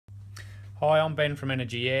Hi, I'm Ben from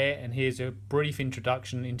Energy Air, and here's a brief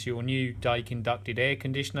introduction into your new Daikin ducted air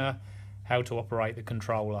conditioner, how to operate the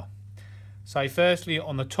controller. So firstly,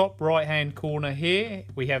 on the top right hand corner here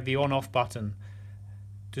we have the on off button.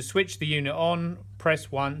 To switch the unit on,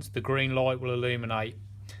 press once, the green light will illuminate.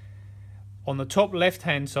 On the top left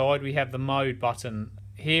hand side we have the mode button.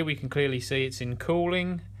 Here we can clearly see it's in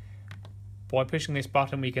cooling. By pushing this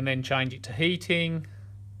button we can then change it to heating,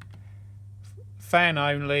 fan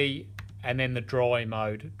only, and then the dry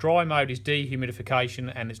mode. Dry mode is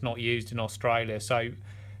dehumidification and it's not used in Australia, so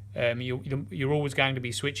you're always going to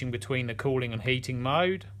be switching between the cooling and heating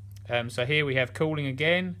mode. So here we have cooling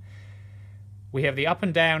again. We have the up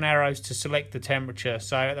and down arrows to select the temperature.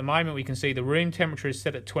 So at the moment we can see the room temperature is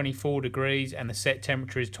set at 24 degrees and the set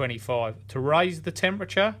temperature is 25. To raise the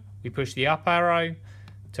temperature we push the up arrow,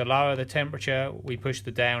 to lower the temperature we push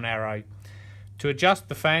the down arrow. To adjust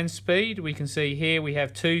the fan speed, we can see here we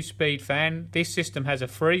have 2-speed fan. This system has a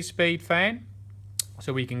 3-speed fan,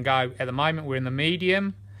 so we can go, at the moment we're in the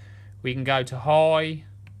medium, we can go to high,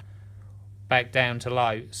 back down to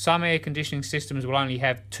low. Some air conditioning systems will only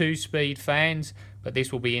have 2-speed fans, but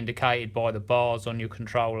this will be indicated by the bars on your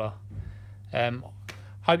controller.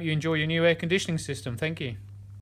 Hope you enjoy your new air conditioning system. Thank you.